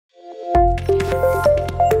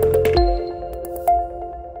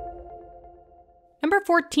Number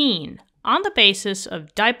 14. On the basis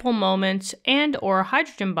of dipole moments and or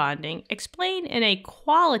hydrogen bonding, explain in a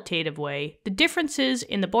qualitative way the differences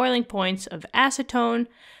in the boiling points of acetone,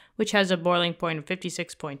 which has a boiling point of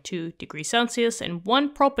 56.2 degrees Celsius, and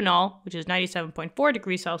 1-propanol, which is 97.4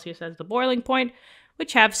 degrees Celsius as the boiling point,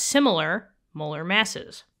 which have similar molar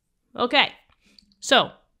masses. Okay,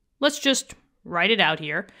 so let's just write it out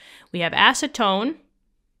here. We have acetone,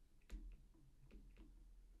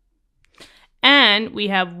 and we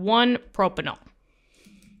have 1-propanol.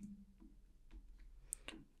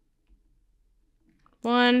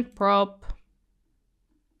 1-prop.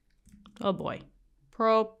 Oh boy.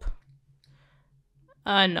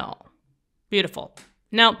 No. Beautiful.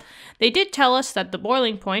 Now, they did tell us that the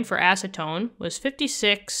boiling point for acetone was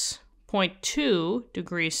 56.2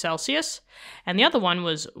 degrees Celsius, and the other one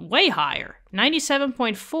was way higher,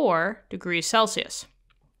 97.4 degrees Celsius.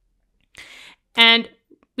 And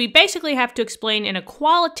we basically have to explain in a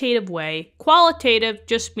qualitative way. Qualitative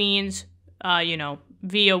just means,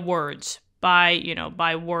 via words,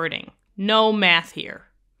 by wording. No math here.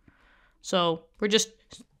 So we're just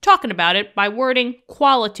talking about it by wording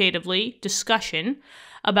qualitatively, discussion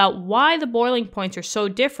about why the boiling points are so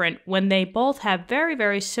different when they both have very,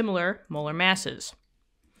 very similar molar masses.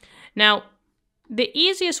 Now, the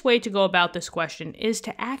easiest way to go about this question is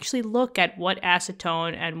to actually look at what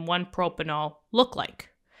acetone and 1-propanol look like.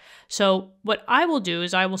 So what I will do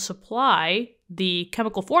is I will supply the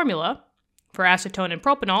chemical formula for acetone and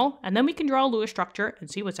propanol, and then we can draw a Lewis structure and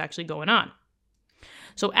see what's actually going on.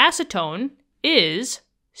 So acetone is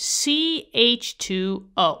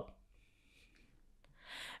CH2O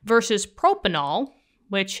versus propanol,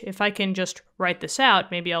 which if I can just write this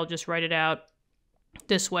out, maybe I'll just write it out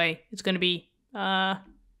this way. It's going to be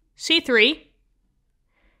C3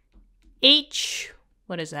 H,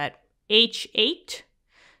 what is that? H8,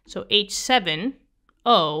 so H7OH.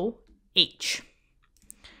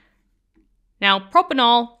 Now,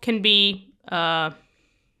 propanol can be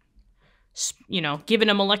given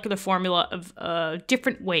a molecular formula of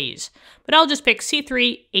different ways. But I'll just pick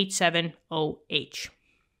C3H7OH.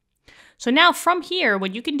 So now from here,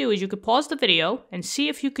 what you can do is you could pause the video and see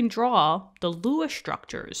if you can draw the Lewis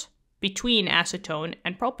structures between acetone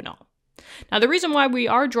and propanol. Now, the reason why we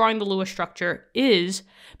are drawing the Lewis structure is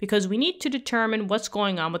because we need to determine what's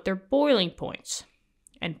going on with their boiling points.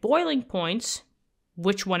 And boiling points,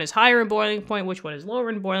 which one is higher in boiling point, which one is lower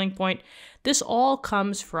in boiling point, this all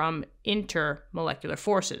comes from intermolecular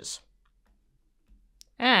forces.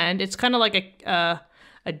 And it's kind of like a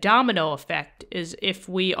domino effect, is if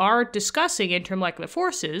we are discussing intermolecular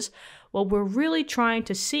forces, what we're really trying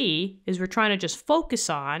to see is we're trying to just focus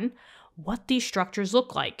on what these structures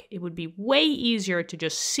look like. It would be way easier to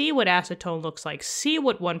just see what acetone looks like, see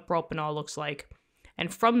what 1-propanol looks like,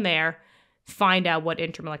 and from there, find out what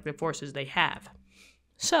intermolecular forces they have.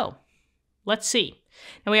 So, let's see.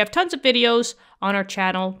 Now, we have tons of videos on our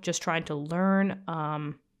channel just trying to learn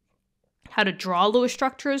how to draw Lewis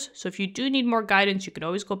structures. So if you do need more guidance, you can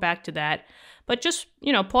always go back to that. But just,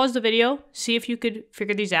 pause the video, see if you could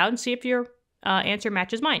figure these out, and see if your answer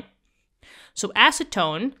matches mine. So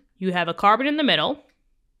acetone, you have a carbon in the middle,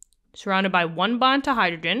 surrounded by 1 bond to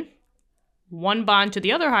hydrogen, 1 bond to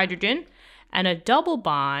the other hydrogen, and a double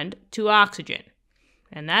bond to oxygen.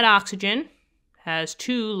 And that oxygen has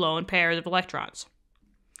 2 lone pairs of electrons.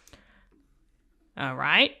 All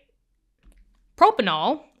right.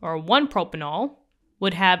 Propanol, or 1-propanol,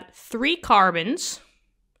 would have 3 carbons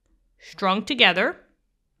strung together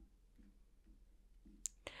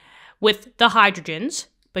with the hydrogens.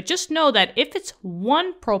 But just know that if it's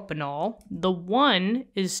 1-propanol, the 1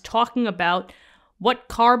 is talking about what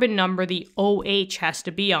carbon number the OH has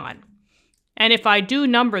to be on. And if I do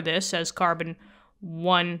number this as carbon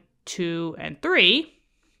 1, 2, and 3,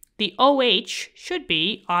 the OH should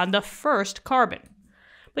be on the first carbon.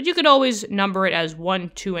 But you could always number it as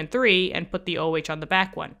 1, 2, and 3 and put the OH on the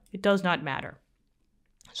back one. It does not matter.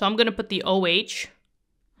 So I'm going to put the OH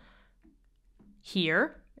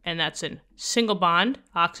here, and that's a single bond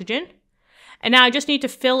oxygen. And now I just need to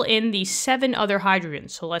fill in the 7 other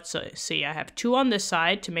hydrogens. So let's see, I have 2 on this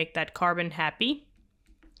side to make that carbon happy,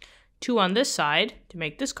 2 on this side to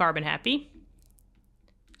make this carbon happy.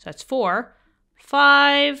 So that's 4,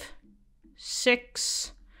 5,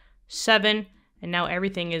 6, 7, and now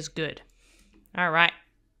everything is good. All right,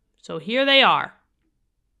 so here they are.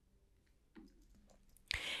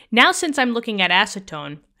 Now, since I'm looking at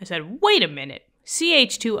acetone, I said, wait a minute,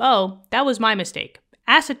 CH2O, that was my mistake.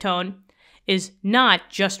 Acetone is not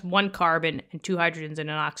just 1 carbon and 2 hydrogens and an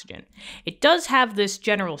oxygen. It does have this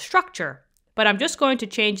general structure, but I'm just going to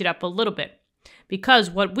change it up a little bit because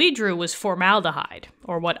what we drew was formaldehyde,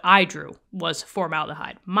 or what I drew was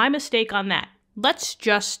formaldehyde. My mistake on that. Let's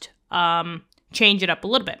just change it up a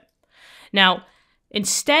little bit. Now,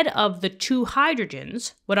 instead of the 2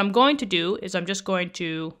 hydrogens, what I'm going to do is I'm just going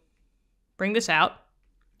to bring this out,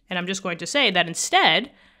 and I'm just going to say that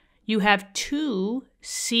instead, you have 2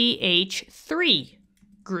 CH3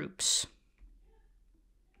 groups.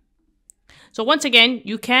 So once again,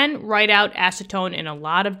 you can write out acetone in a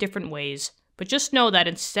lot of different ways, but just know that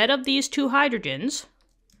instead of these 2 hydrogens,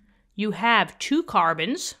 you have 2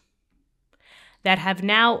 carbons that have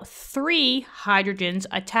now 3 hydrogens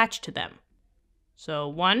attached to them. So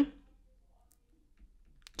 1,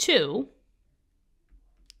 2,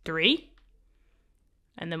 3,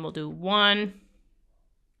 and then we'll do 1,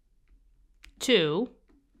 2,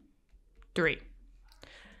 3.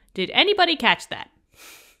 Did anybody catch that?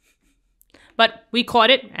 But we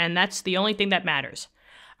caught it, and that's the only thing that matters.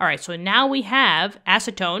 All right, so now we have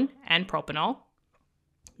acetone and propanol.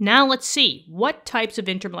 Now let's see, what types of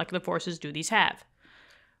intermolecular forces do these have?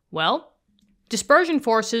 Well, dispersion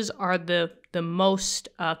forces are the most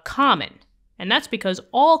common, and that's because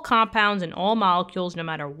all compounds and all molecules, no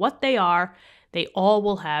matter what they are, they all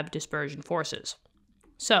will have dispersion forces.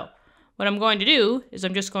 So what I'm going to do is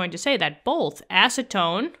I'm just going to say that both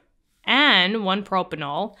acetone and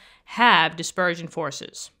 1-propanol have dispersion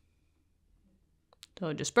forces.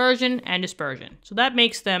 So dispersion and dispersion. So that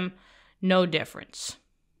makes them no difference.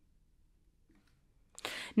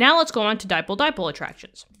 Now let's go on to dipole-dipole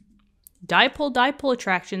attractions. Dipole-dipole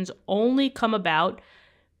attractions only come about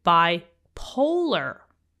by polar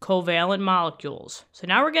covalent molecules. So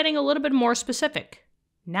now we're getting a little bit more specific.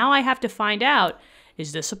 Now I have to find out,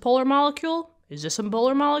 is this a polar molecule? Is this a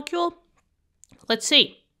polar molecule? Let's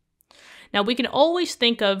see. Now we can always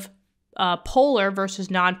think of polar versus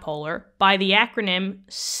nonpolar by the acronym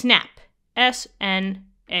SNAP,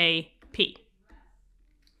 S-N-A-P.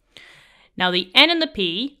 Now the N and the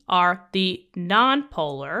P are the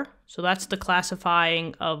nonpolar, so that's the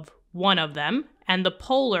classifying of one of them, and the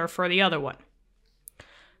polar for the other one.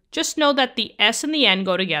 Just know that the S and the N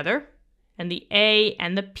go together, and the A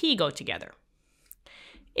and the P go together.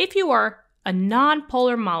 If you are a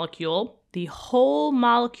nonpolar molecule, the whole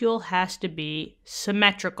molecule has to be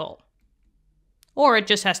symmetrical, or it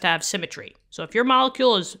just has to have symmetry. So if your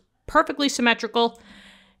molecule is perfectly symmetrical,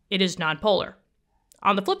 it is nonpolar.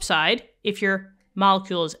 On the flip side, if your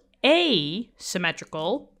molecule is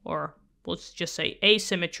asymmetrical, or let's just say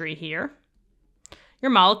asymmetry here,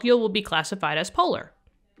 your molecule will be classified as polar.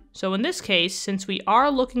 So in this case, since we are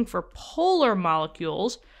looking for polar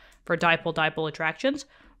molecules for dipole-dipole attractions,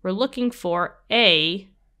 we're looking for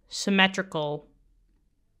asymmetrical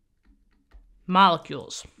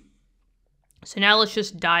molecules. So now let's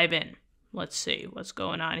just dive in. Let's see what's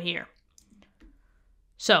going on here.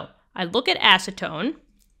 So I look at acetone,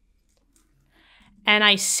 and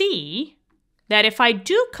I see that if I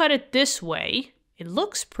do cut it this way, it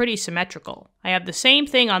looks pretty symmetrical. I have the same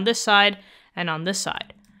thing on this side and on this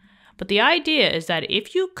side. But the idea is that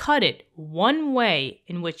if you cut it one way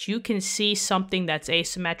in which you can see something that's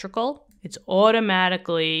asymmetrical, it's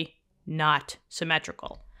automatically not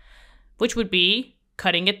symmetrical, which would be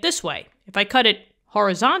cutting it this way. If I cut it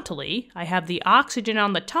horizontally, I have the oxygen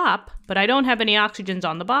on the top, but I don't have any oxygens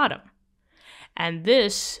on the bottom. And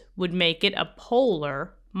this would make it a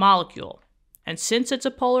polar molecule. And since it's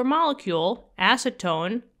a polar molecule,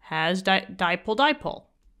 acetone has dipole-dipole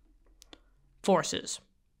forces.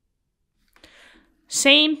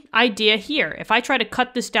 Same idea here. If I try to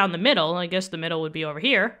cut this down the middle, I guess the middle would be over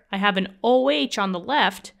here, I have an OH on the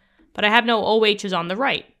left, but I have no OHs on the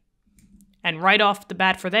right. And right off the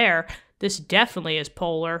bat for there, this definitely is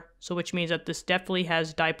polar, so which means that this definitely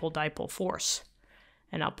has dipole-dipole force.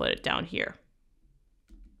 And I'll put it down here.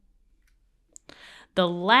 The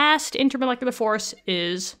last intermolecular force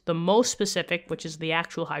is the most specific, which is the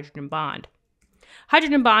actual hydrogen bond.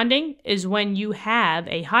 Hydrogen bonding is when you have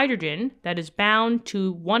a hydrogen that is bound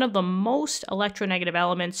to one of the most electronegative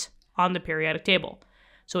elements on the periodic table.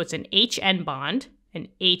 So it's an HN bond, an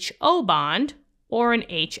HO bond, or an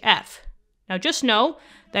HF. Now just know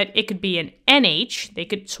that it could be an NH, they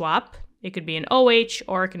could swap, it could be an OH,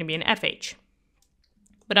 or it could be an FH.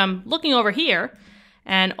 But I'm looking over here,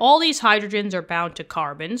 and all these hydrogens are bound to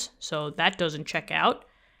carbons, so that doesn't check out.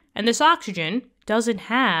 And this oxygen doesn't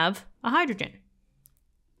have a hydrogen.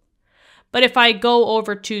 But if I go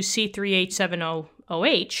over to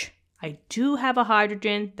C3H7OH, I do have a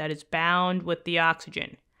hydrogen that is bound with the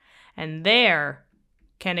oxygen. And there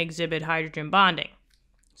can exhibit hydrogen bonding.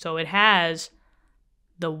 So it has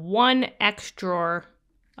the one extra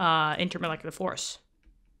intermolecular force.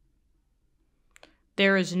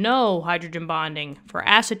 There is no hydrogen bonding for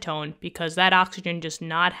acetone because that oxygen does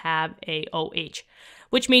not have a OH,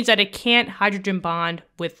 which means that it can't hydrogen bond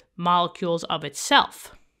with molecules of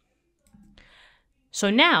itself. So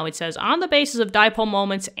now it says, on the basis of dipole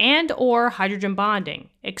moments and or hydrogen bonding,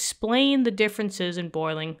 explain the differences in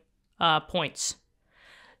boiling points.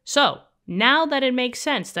 So now that it makes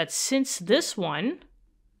sense that since this one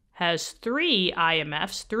has 3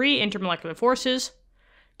 IMFs, 3 intermolecular forces,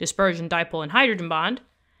 dispersion, dipole, and hydrogen bond,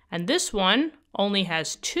 and this one only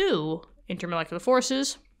has 2 intermolecular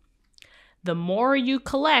forces, the more you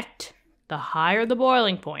collect, the higher the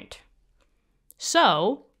boiling point.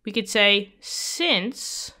 So we could say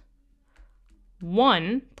since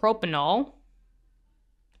 1 propanol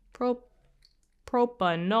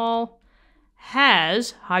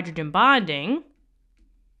has hydrogen bonding,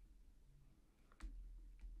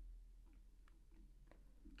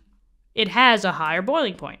 it has a higher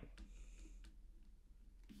boiling point.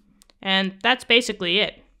 And that's basically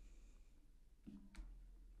it.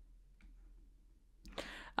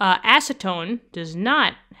 Acetone does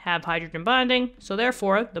not have hydrogen bonding, so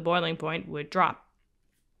therefore the boiling point would drop.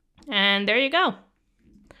 And there you go.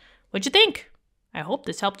 What'd you think? I hope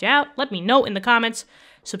this helped you out. Let me know in the comments.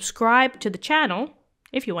 Subscribe to the channel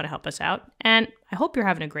if you want to help us out. And I hope you're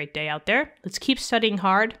having a great day out there. Let's keep studying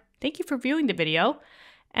hard. Thank you for viewing the video,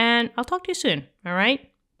 and I'll talk to you soon, all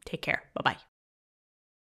right? Take care. Bye-bye.